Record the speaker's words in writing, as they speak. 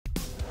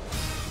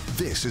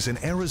This is an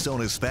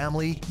Arizona's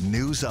Family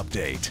News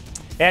Update.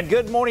 And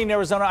good morning,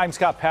 Arizona. I'm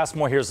Scott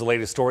Passmore. Here's the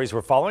latest stories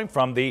we're following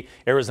from the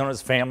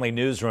Arizona's Family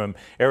Newsroom.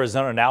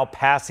 Arizona now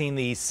passing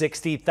the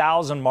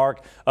 60,000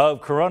 mark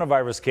of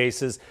coronavirus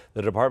cases.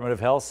 The Department of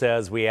Health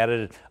says we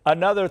added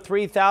another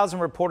 3,000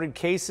 reported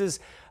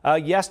cases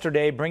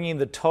yesterday, bringing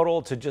the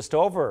total to just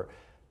over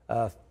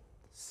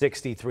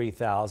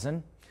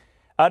 63,000.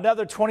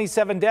 Another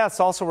 27 deaths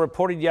also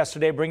reported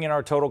yesterday, bringing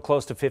our total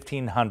close to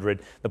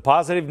 1,500. The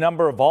positive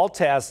number of all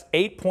tests,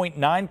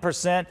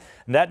 8.9%.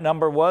 That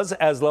number was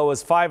as low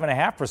as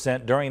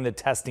 5.5% during the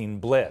testing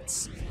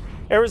blitz.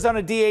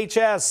 Arizona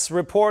DHS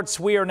reports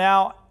we are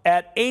now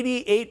at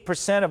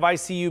 88% of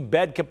ICU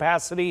bed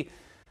capacity.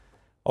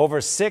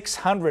 Over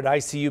 600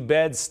 ICU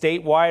beds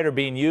statewide are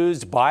being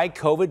used by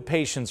COVID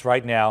patients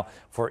right now.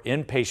 For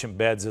inpatient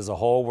beds as a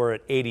whole, we're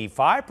at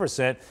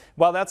 85%.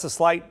 While that's a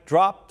slight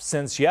drop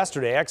since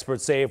yesterday,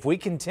 experts say if we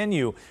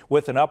continue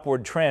with an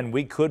upward trend,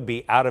 we could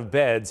be out of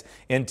beds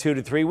in 2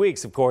 to 3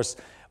 weeks. Of course,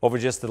 over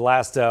just the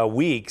last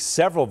week,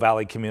 several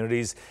Valley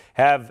communities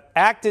have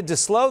acted to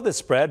slow the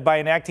spread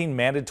by enacting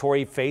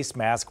mandatory face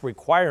mask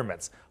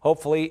requirements.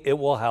 Hopefully, it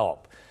will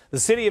help. The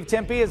City of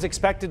Tempe is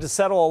expected to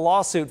settle a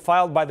lawsuit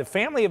filed by the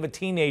family of a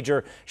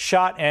teenager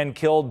shot and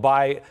killed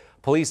by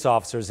police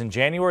officers. In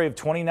January of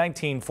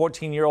 2019,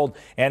 14-year-old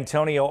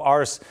Antonio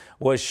Arce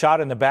was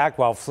shot in the back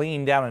while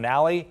fleeing down an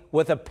alley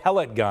with a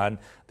pellet gun.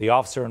 The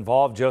officer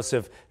involved,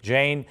 Joseph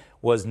Jane,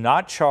 was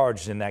not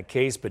charged in that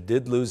case but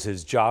did lose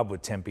his job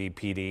with Tempe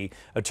PD.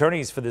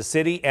 Attorneys for the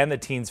city and the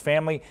teen's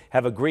family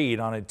have agreed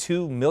on a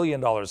 $2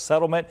 million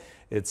settlement.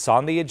 It's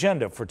on the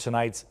agenda for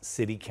tonight's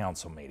city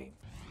council meeting.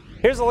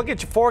 Here's a look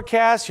at your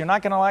forecast. You're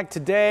not going to like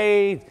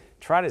today.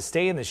 Try to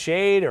stay in the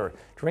shade or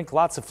drink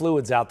lots of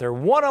fluids out there.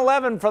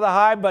 111 for the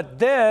high, but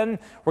then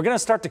we're going to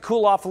start to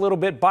cool off a little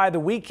bit by the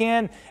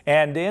weekend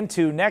and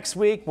into next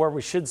week, where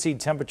we should see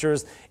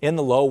temperatures in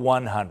the low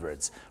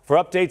 100s. For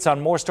updates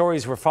on more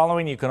stories we're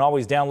following, you can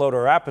always download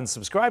our app and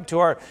subscribe to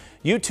our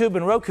YouTube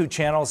and Roku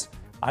channels.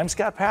 I'm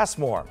Scott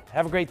Passmore.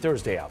 Have a great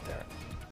Thursday out there.